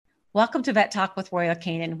Welcome to Vet Talk with Royal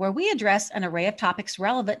Canin, where we address an array of topics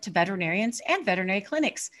relevant to veterinarians and veterinary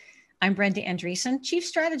clinics. I'm Brenda Andreessen, Chief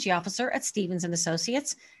Strategy Officer at Stephens &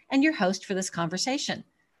 Associates, and your host for this conversation.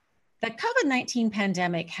 The COVID-19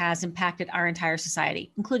 pandemic has impacted our entire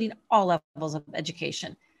society, including all levels of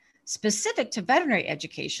education. Specific to veterinary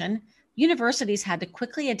education, universities had to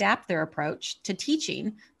quickly adapt their approach to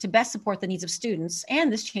teaching to best support the needs of students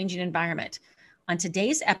and this changing environment. On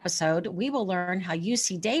today's episode, we will learn how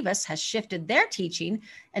UC Davis has shifted their teaching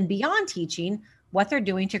and beyond teaching, what they're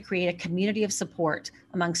doing to create a community of support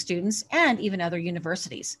among students and even other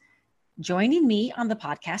universities. Joining me on the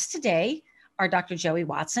podcast today are Dr. Joey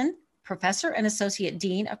Watson, Professor and Associate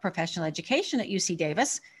Dean of Professional Education at UC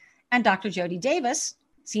Davis, and Dr. Jody Davis,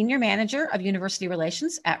 Senior Manager of University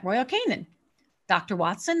Relations at Royal Canin. Dr.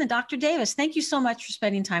 Watson and Dr. Davis, thank you so much for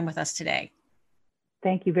spending time with us today.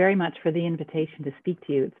 Thank you very much for the invitation to speak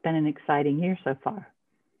to you. It's been an exciting year so far.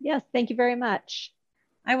 Yes, thank you very much.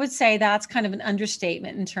 I would say that's kind of an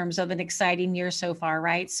understatement in terms of an exciting year so far,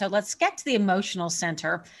 right? So let's get to the emotional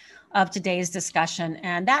center of today's discussion.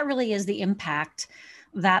 And that really is the impact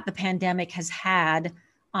that the pandemic has had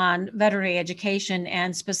on veterinary education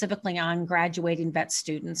and specifically on graduating vet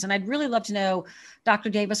students. And I'd really love to know, Dr.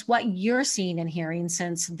 Davis, what you're seeing and hearing,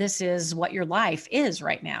 since this is what your life is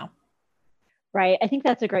right now. Right. I think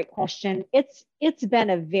that's a great question. It's been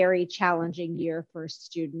a very challenging year for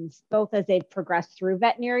students, both as they've progressed through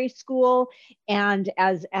veterinary school and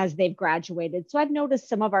as they've graduated. So I've noticed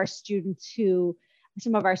some of our student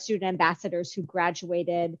ambassadors who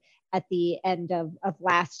graduated at the end of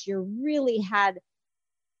last year really had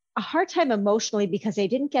a hard time emotionally because they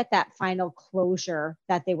didn't get that final closure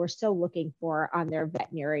that they were so looking for on their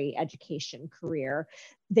veterinary education career.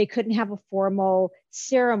 They couldn't have a formal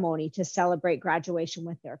ceremony to celebrate graduation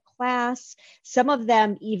with their class. Some of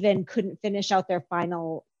them even couldn't finish out their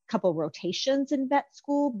final couple rotations in vet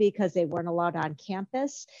school because they weren't allowed on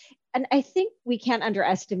campus. And I think we can't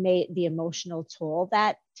underestimate the emotional toll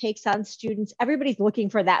that takes on students. Everybody's looking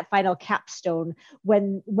for that final capstone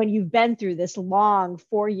when you've been through this long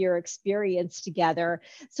 4-year experience together.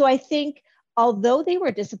 So I think although they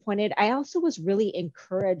were disappointed, I also was really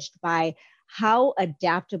encouraged by how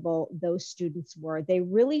adaptable those students were. They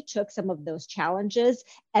really took some of those challenges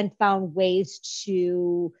and found ways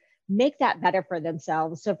to make that better for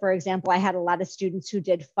themselves. So for example, I had a lot of students who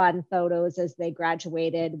did fun photos as they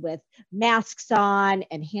graduated with masks on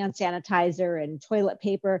and hand sanitizer and toilet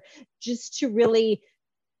paper, just to really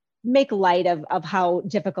make light of how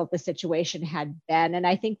difficult the situation had been. And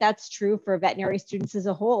I think that's true for veterinary students as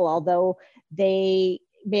a whole. Although they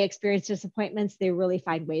may experience disappointments, they really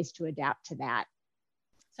find ways to adapt to that.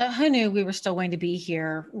 So who knew we were still going to be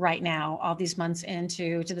here right now, all these months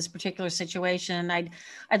into this particular situation? I'd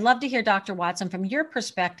love to hear, Dr. Watson, from your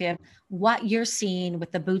perspective, what you're seeing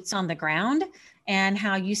with the boots on the ground and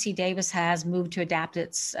how UC Davis has moved to adapt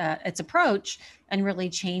its approach and really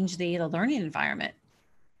change the learning environment.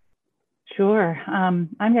 Sure.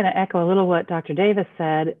 I'm going to echo a little what Dr. Davis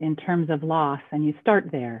said in terms of loss, and you start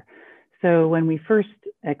there. So when we first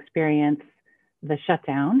experienced the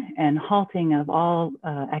shutdown and halting of all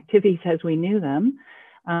activities as we knew them,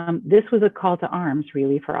 this was a call to arms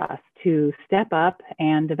really for us to step up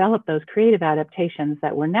and develop those creative adaptations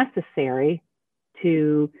that were necessary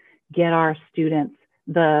to get our students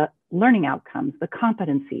the learning outcomes, the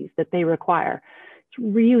competencies that they require. It's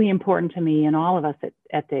really important to me and all of us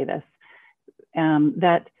at Davis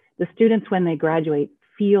that the students, when they graduate,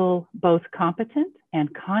 feel both competent and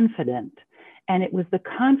confident. And it was the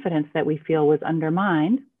confidence that we feel was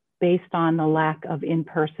undermined based on the lack of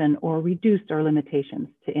in-person or reduced or limitations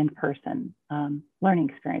to in-person learning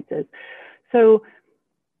experiences. So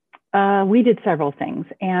we did several things,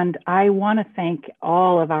 and I want to thank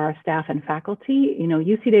all of our staff and faculty. You know,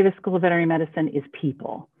 UC Davis School of Veterinary Medicine is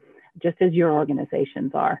people, just as your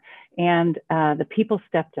organizations are, and the people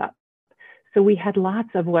stepped up. So we had lots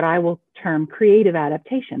of what I will term creative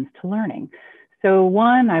adaptations to learning. So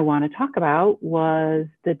one I want to talk about was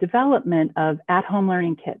the development of at-home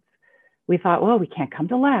learning kits. We thought, well, we can't come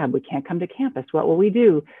to lab, we can't come to campus, what will we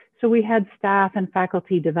do? So we had staff and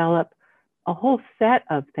faculty develop a whole set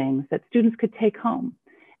of things that students could take home.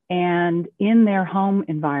 And in their home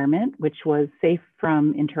environment, which was safe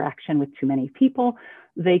from interaction with too many people,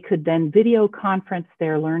 they could then video conference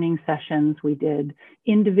their learning sessions. We did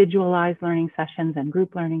individualized learning sessions and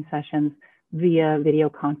group learning sessions via video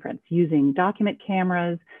conference using document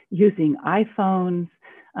cameras, using iPhones,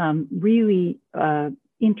 really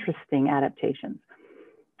interesting adaptations.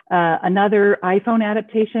 Another iPhone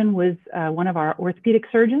adaptation was one of our orthopedic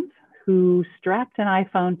surgeons who strapped an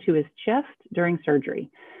iPhone to his chest during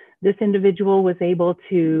surgery. This individual was able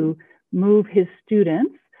to move his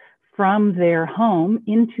students from their home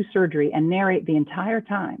into surgery and narrate the entire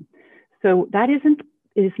time. So that isn't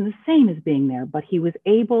the same as being there, but he was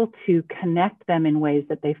able to connect them in ways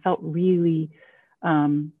that they felt really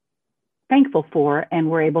thankful for and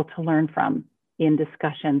were able to learn from in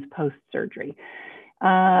discussions post-surgery.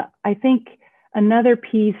 I think another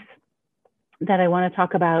piece that I want to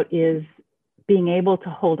talk about is being able to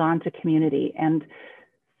hold on to community. And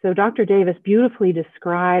so Dr. Davis beautifully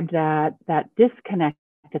described that disconnect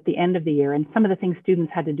at the end of the year and some of the things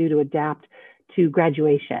students had to do to adapt to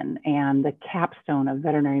graduation and the capstone of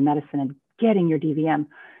veterinary medicine and getting your DVM.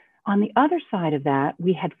 On the other side of that,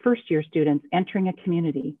 we had first-year students entering a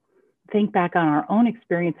community. Think back on our own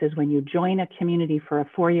experiences when you join a community for a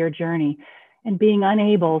 4-year journey and being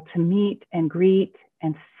unable to meet and greet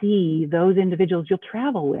and see those individuals you'll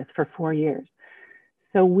travel with for 4 years.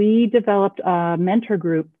 So we developed a mentor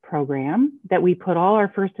group program that we put all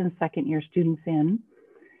our first and second year students in.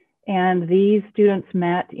 And these students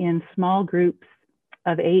met in small groups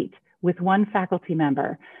of 8 with one faculty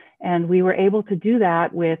member. And we were able to do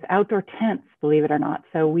that with outdoor tents, believe it or not.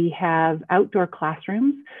 So we have outdoor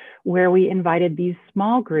classrooms where we invited these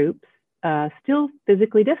small groups, still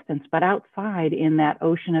physically distanced, but outside in that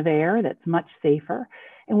ocean of air that's much safer.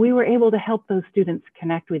 And we were able to help those students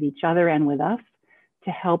connect with each other and with us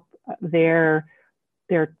to help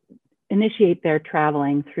initiate their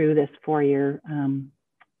traveling through this 4-year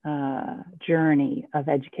journey of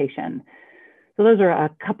education. So those are a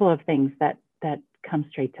couple of things that come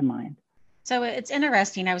straight to mind. So it's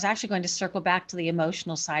interesting. I was actually going to circle back to the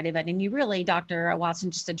emotional side of it. And you really, Dr.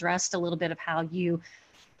 Watson, just addressed a little bit of how you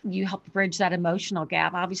help bridge that emotional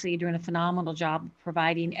gap. Obviously, you're doing a phenomenal job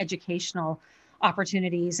providing educational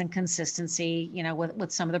opportunities and consistency,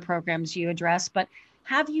 with some of the programs you address. But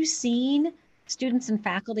have you seen students and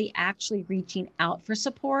faculty actually reaching out for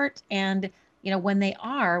support? And when they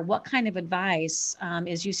are, what kind of advice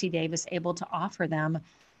is UC Davis able to offer them,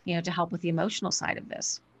 to help with the emotional side of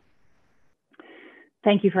this?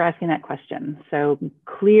 Thank you for asking that question. So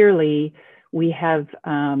clearly, we have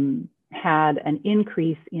had an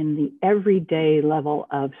increase in the everyday level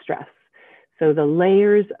of stress. So the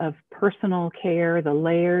layers of personal care, the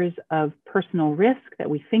layers of personal risk that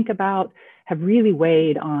we think about have really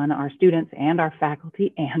weighed on our students and our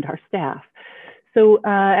faculty and our staff. So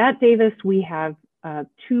at Davis, we have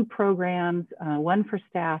 2 programs, one for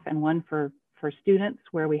staff and one for students,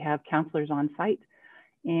 where we have counselors on site.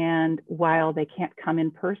 And while they can't come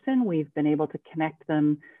in person, we've been able to connect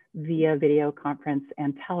them via video conference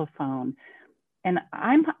and telephone. And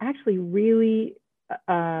I'm actually really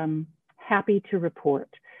happy to report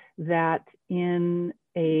that in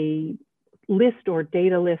a list or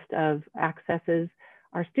data list of accesses,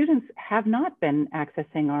 our students have not been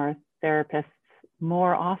accessing our therapists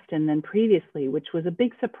more often than previously, which was a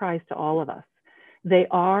big surprise to all of us. They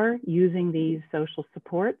are using these social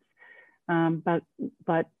supports,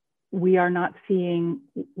 but we are not seeing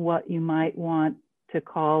what you might want to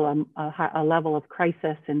call a level of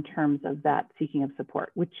crisis in terms of that seeking of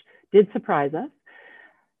support, which did surprise us.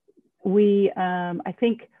 We, I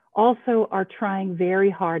think, also are trying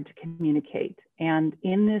very hard to communicate. And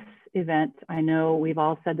in this event, I know we've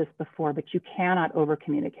all said this before, but you cannot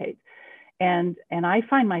over-communicate. And I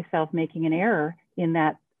find myself making an error in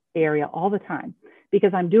that area all the time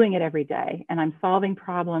because I'm doing it every day and I'm solving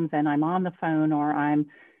problems and I'm on the phone or I'm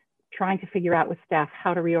trying to figure out with staff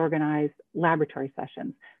how to reorganize laboratory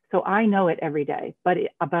sessions. So I know it every day, but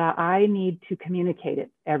I need to communicate it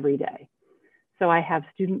every day. So I have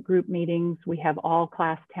student group meetings, we have all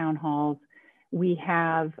class town halls, we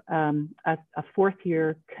have a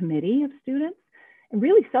 4th-year committee of students, and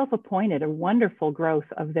really self-appointed, a wonderful growth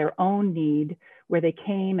of their own need where they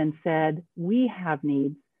came and said, we have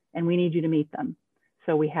needs and we need you to meet them.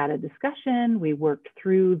 So we had a discussion, we worked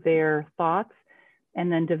through their thoughts,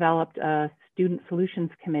 and then developed a student solutions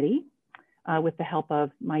committee with the help of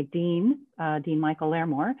my dean, Dean Michael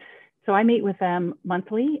Lairmore. So I meet with them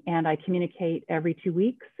monthly and I communicate every 2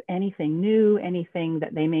 weeks, anything new, anything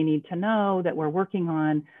that they may need to know that we're working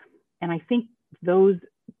on. And I think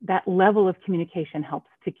that level of communication helps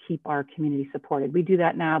to keep our community supported. We do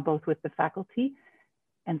that now both with the faculty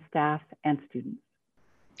and staff and students.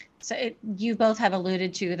 So you both have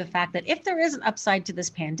alluded to the fact that if there is an upside to this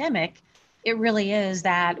pandemic, it really is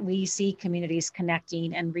that we see communities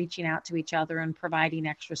connecting and reaching out to each other and providing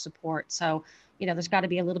extra support. So, there's got to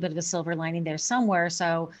be a little bit of a silver lining there somewhere.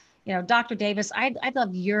 So, Dr. Davis, I'd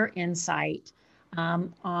love your insight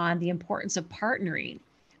on the importance of partnering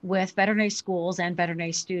with veterinary schools and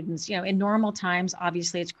veterinary students. In normal times,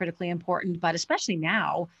 obviously it's critically important, but especially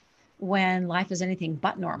now, when life is anything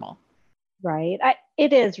but normal. Right.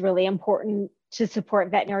 It is really important to support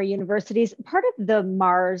veterinary universities. Part of the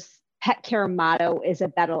Mars Pet Care motto is a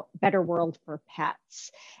better world for pets.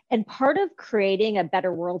 And part of creating a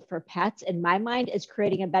better world for pets, in my mind, is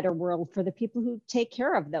creating a better world for the people who take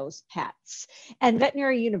care of those pets. And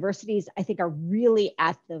veterinary universities, I think, are really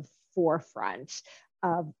at the forefront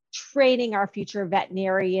of training our future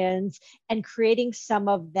veterinarians and creating some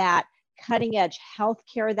of that cutting edge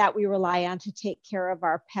healthcare that we rely on to take care of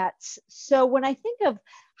our pets. So when I think of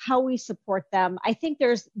how we support them, I think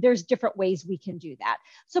there's different ways we can do that.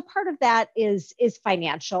 So part of that is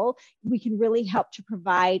financial. We can really help to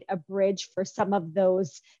provide a bridge for some of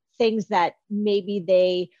those things that maybe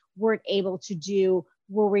they weren't able to do,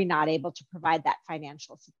 were we not able to provide that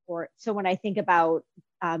financial support. So when I think about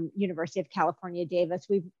University of California, Davis,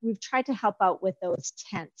 we've tried to help out with those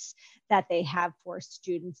tents that they have for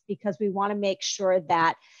students, because we want to make sure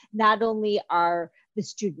that not only are the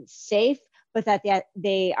students safe, but that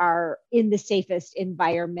they are in the safest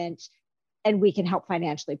environment, and we can help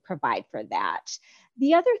financially provide for that.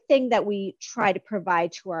 The other thing that we try to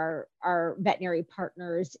provide to our veterinary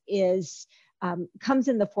partners is comes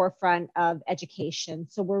in the forefront of education.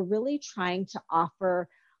 So we're really trying to offer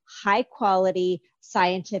high quality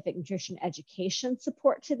scientific nutrition education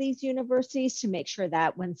support to these universities to make sure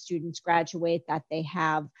that when students graduate, that they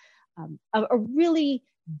have a really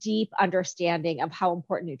deep understanding of how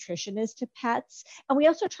important nutrition is to pets. And we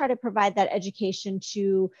also try to provide that education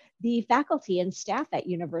to the faculty and staff at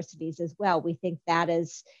universities as well. We think that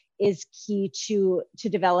is key to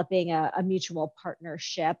developing a mutual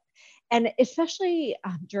partnership. And especially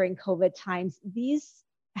during COVID times, these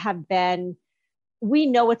have been, we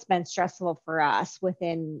know it's been stressful for us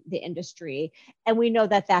within the industry, and we know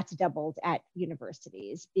that that's doubled at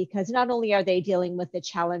universities, because not only are they dealing with the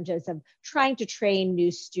challenges of trying to train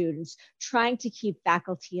new students, trying to keep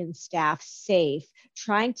faculty and staff safe,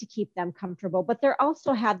 trying to keep them comfortable, but they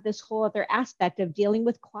also have this whole other aspect of dealing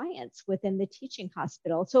with clients within the teaching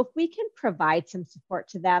hospital. So if we can provide some support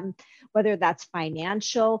to them, whether that's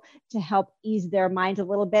financial to help ease their mind a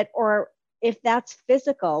little bit, or if that's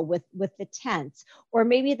physical with the tents, or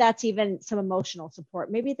maybe that's even some emotional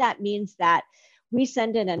support. Maybe that means that we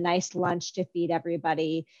send in a nice lunch to feed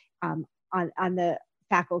everybody on the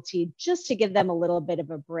faculty, just to give them a little bit of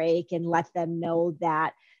a break and let them know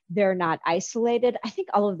that they're not isolated. I think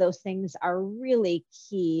all of those things are really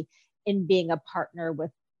key in being a partner with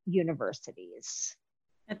universities.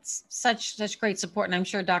 It's such great support. And I'm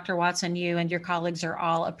sure Dr. Watson, you and your colleagues are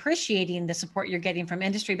all appreciating the support you're getting from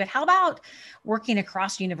industry. But how about working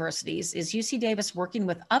across universities? Is UC Davis working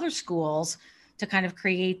with other schools to kind of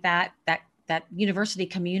create that university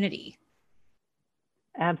community?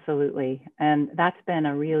 Absolutely. And that's been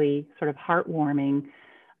a really sort of heartwarming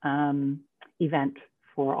event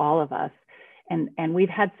for all of us. And we've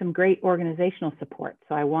had some great organizational support.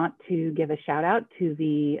 So I want to give a shout out to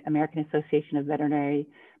the American Association of Veterinary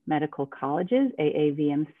Medical Colleges,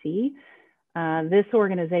 AAVMC. This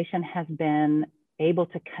organization has been able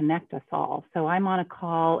to connect us all. So I'm on a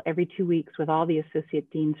call every 2 weeks with all the associate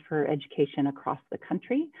deans for education across the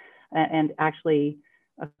country, and actually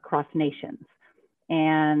across nations.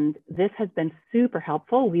 And this has been super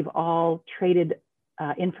helpful. We've all traded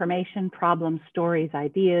information, problems, stories,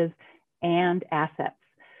 ideas, and assets.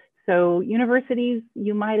 So universities,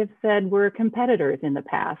 you might have said, were competitors in the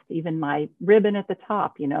past. Even my ribbon at the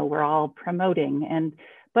top, we're all promoting.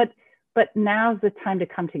 But now's the time to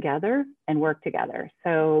come together and work together.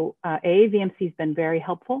 So AAVMC has been very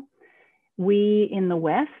helpful. We in the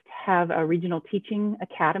West have a regional teaching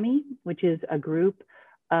academy, which is a group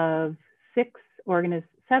of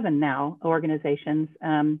 7 now organizations,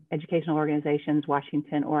 educational organizations,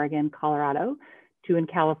 Washington, Oregon, Colorado, 2 in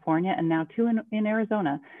California, and now 2 in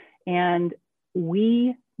Arizona. And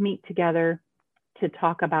we meet together to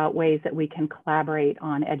talk about ways that we can collaborate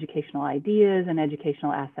on educational ideas and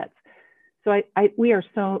educational assets. So we are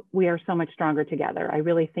so much stronger together. I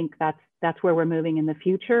really think that's where we're moving in the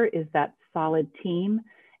future, is that solid team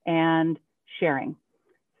and sharing.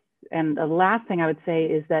 And the last thing I would say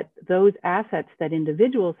is that those assets that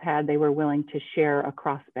individuals had, they were willing to share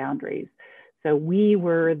across boundaries. So we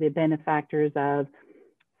were the benefactors of,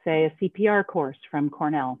 say, a CPR course from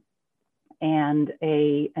Cornell, and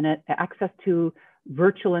an access to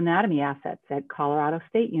virtual anatomy assets at Colorado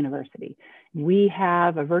State University. We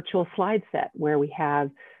have a virtual slide set where we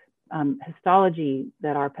have histology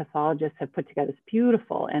that our pathologists have put together. It's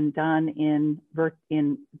beautiful and done in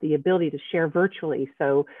the ability to share virtually.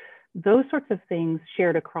 So those sorts of things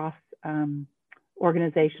shared across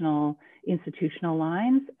organizational, institutional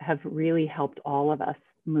lines have really helped all of us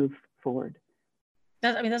move forward.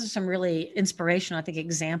 I mean, those are some really inspirational, I think,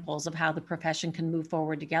 examples of how the profession can move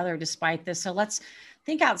forward together despite this. So let's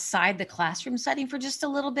think outside the classroom setting for just a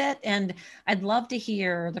little bit. And I'd love to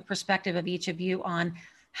hear the perspective of each of you on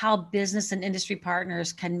how business and industry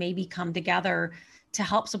partners can maybe come together to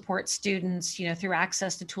help support students, through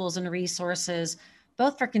access to tools and resources,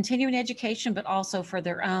 both for continuing education, but also for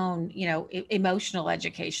their own, emotional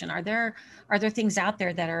education. Are there things out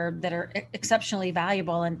there that are exceptionally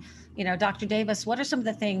valuable? And Dr. Davis, what are some of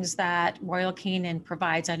the things that Royal Canin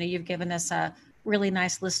provides? I know you've given us a really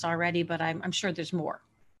nice list already, but I'm sure there's more.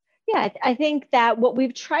 Yeah, I think that what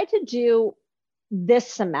we've tried to do this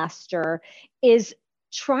semester is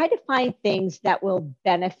try to find things that will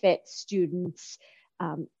benefit students,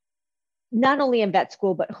 not only in vet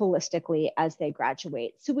school, but holistically as they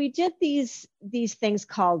graduate. So we did these things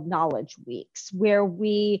called Knowledge Weeks, where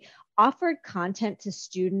we offered content to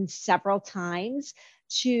students several times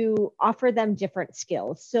to offer them different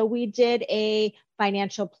skills. So we did a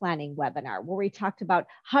financial planning webinar where we talked about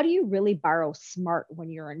how do you really borrow smart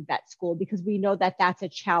when you're in vet school, because we know that that's a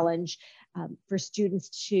challenge for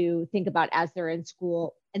students to think about as they're in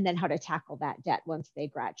school, and then how to tackle that debt once they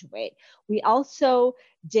graduate. We also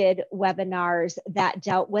did webinars that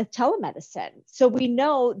dealt with telemedicine. So we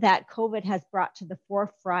know that COVID has brought to the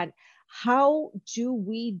forefront, how do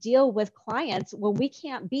we deal with clients when we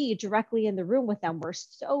can't be directly in the room with them? We're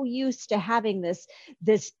so used to having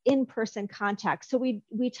this in-person contact. So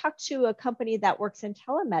we talked to a company that works in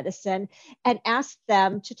telemedicine and asked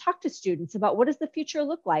them to talk to students about what does the future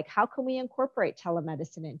look like? How can we incorporate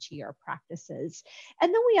telemedicine into your practices?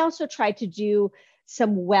 And then we also tried to do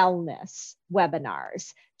some wellness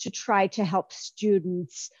webinars to try to help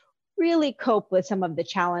students really cope with some of the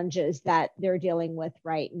challenges that they're dealing with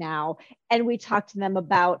right now. And we talked to them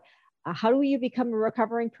about how do you become a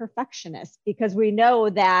recovering perfectionist? Because we know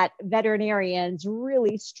that veterinarians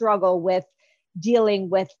really struggle with dealing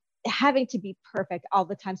with having to be perfect all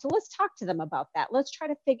the time. So let's talk to them about that. Let's try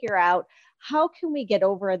to figure out how can we get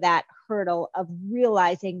over that hurdle of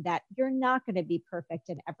realizing that you're not going to be perfect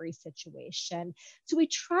in every situation. So we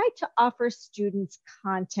try to offer students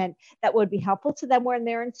content that would be helpful to them when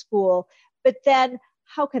they're in school, but then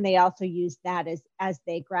how can they also use that as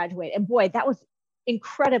they graduate? And boy, that was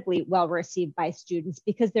incredibly well received by students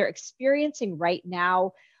because they're experiencing right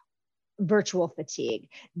now virtual fatigue.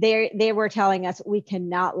 They were telling us we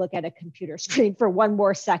cannot look at a computer screen for one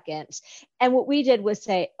more second. And what we did was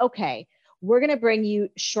say, okay, we're going to bring you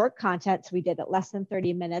short content. So we did it less than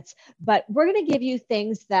 30 minutes, but we're going to give you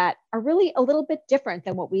things that are really a little bit different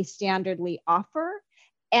than what we standardly offer.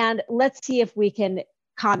 And let's see if we can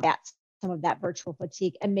combat some of that virtual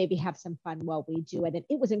fatigue and maybe have some fun while we do it. And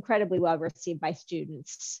it was incredibly well received by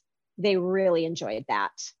students. They really enjoyed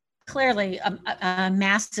that. Clearly a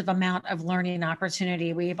massive amount of learning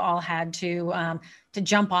opportunity we've all had to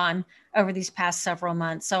jump on over these past several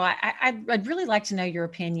months. So I'd really like to know your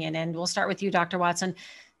opinion, and we'll start with you, Dr. Watson.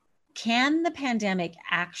 Can the pandemic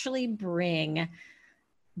actually bring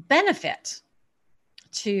benefit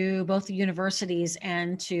to both the universities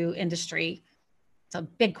and to industry? It's a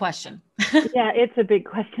big question. Yeah, it's a big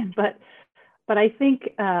question, but I think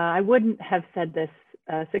I wouldn't have said this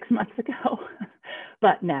 6 months ago.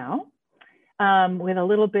 But now, with a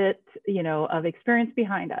little bit, of experience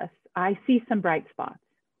behind us, I see some bright spots.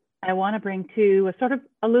 I want to bring two, I sort of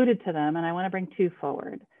alluded to them, and I want to bring two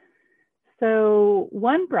forward. So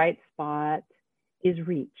one bright spot is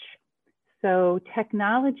reach. So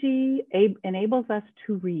technology enables us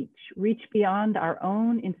to reach beyond our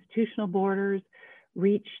own institutional borders,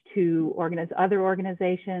 reach to other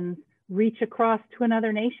organizations, reach across to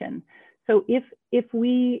another nation. So if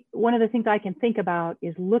we, one of the things I can think about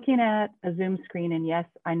is looking at a Zoom screen, and yes,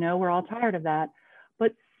 I know we're all tired of that,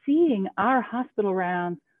 but seeing our hospital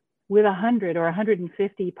rounds with 100 or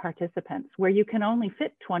 150 participants where you can only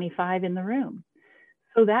fit 25 in the room.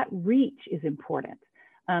 So that reach is important.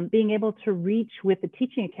 Being able to reach with the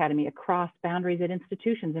Teaching Academy across boundaries at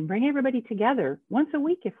institutions and bring everybody together once a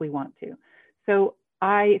week if we want to. So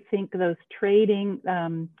I think those trading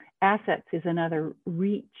assets is another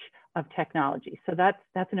reach of technology. So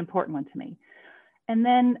that's an important one to me. And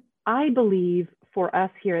then I believe for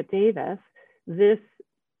us here at Davis, this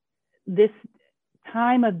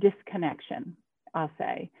time of disconnection, I'll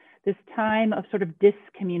say, this time of sort of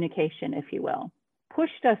discommunication, if you will,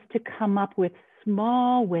 pushed us to come up with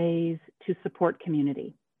small ways to support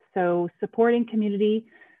community. So supporting community,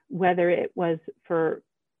 whether it was for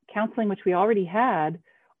counseling, which we already had,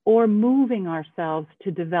 or moving ourselves to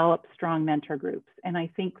develop strong mentor groups. And I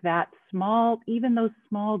think that even those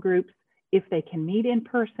small groups, if they can meet in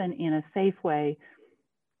person in a safe way,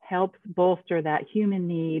 helps bolster that human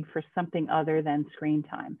need for something other than screen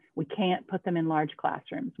time. We can't put them in large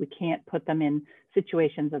classrooms. We can't put them in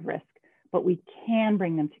situations of risk, but we can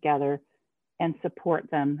bring them together and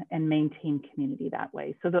support them and maintain community that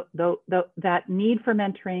way. So that need for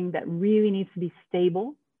mentoring that really needs to be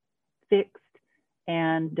stable, fixed,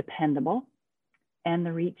 and dependable, and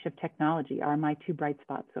the reach of technology are my two bright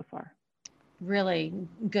spots so far. Really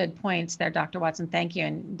good points there, Dr. Watson. Thank you.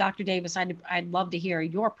 And Dr. Davis, I'd love to hear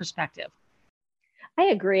your perspective. I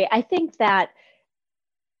agree. I think that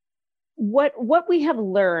what we have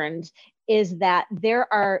learned is that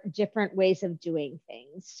there are different ways of doing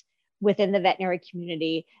things within the veterinary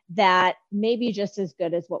community that may be just as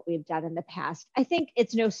good as what we've done in the past. I think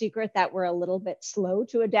it's no secret that we're a little bit slow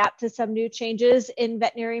to adapt to some new changes in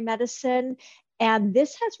veterinary medicine. And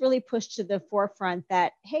this has really pushed to the forefront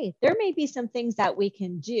that, hey, there may be some things that we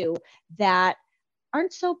can do that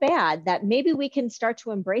aren't so bad, that maybe we can start to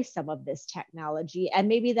embrace some of this technology. And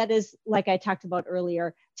maybe that is, like I talked about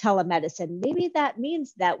earlier, telemedicine. Maybe that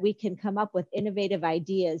means that we can come up with innovative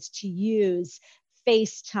ideas to use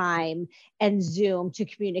FaceTime and Zoom to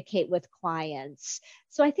communicate with clients.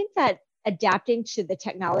 So I think that adapting to the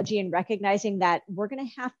technology and recognizing that we're going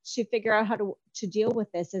to have to figure out how to deal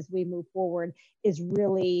with this as we move forward is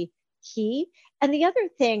really key. And the other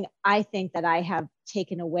thing I think that I have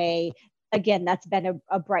taken away, again, that's been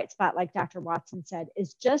a bright spot, like Dr. Watson said,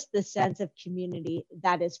 is just the sense of community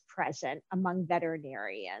that is present among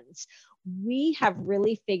veterinarians. We have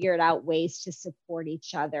really figured out ways to support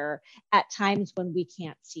each other at times when we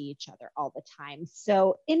can't see each other all the time.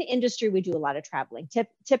 So in industry, we do a lot of traveling.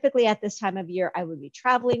 Typically at this time of year, I would be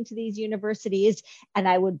traveling to these universities and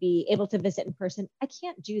I would be able to visit in person. I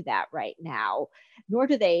can't do that right now, nor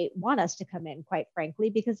do they want us to come in, quite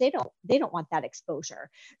frankly, because they don't want that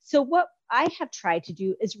exposure. So what I have tried to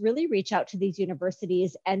do is really reach out to these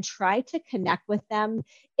universities and try to connect with them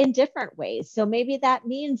in different ways. So maybe that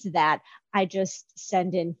means that I just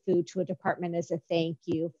send in food to a department as a thank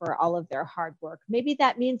you for all of their hard work. Maybe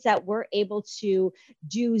that means that we're able to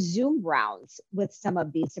do Zoom rounds with some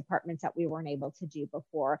of these departments that we weren't able to do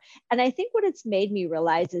before. And I think what it's made me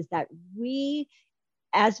realize is that we,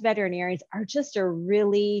 as veterinarians, are just a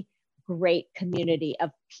really great community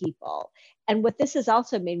of people. And what this has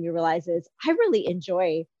also made me realize is I really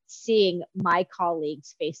enjoy seeing my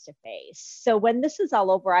colleagues face to face. So when this is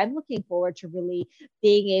all over, I'm looking forward to really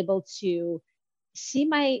being able to see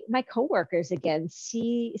my coworkers again,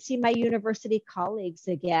 see my university colleagues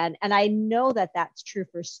again. And I know that that's true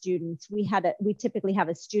for students. We typically have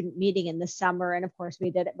a student meeting in the summer. And of course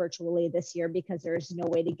we did it virtually this year because there's no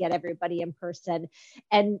way to get everybody in person.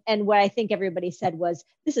 And what I think everybody said was,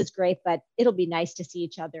 this is great, but it'll be nice to see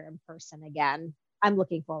each other in person again. I'm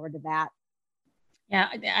looking forward to that. Yeah,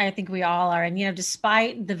 I think we all are. And,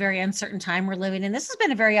 despite the very uncertain time we're living in, this has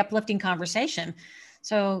been a very uplifting conversation.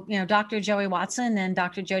 So, Dr. Joey Watson and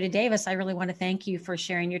Dr. Jody Davis, I really want to thank you for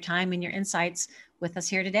sharing your time and your insights with us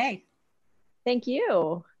here today. Thank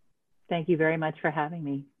you. Thank you very much for having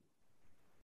me.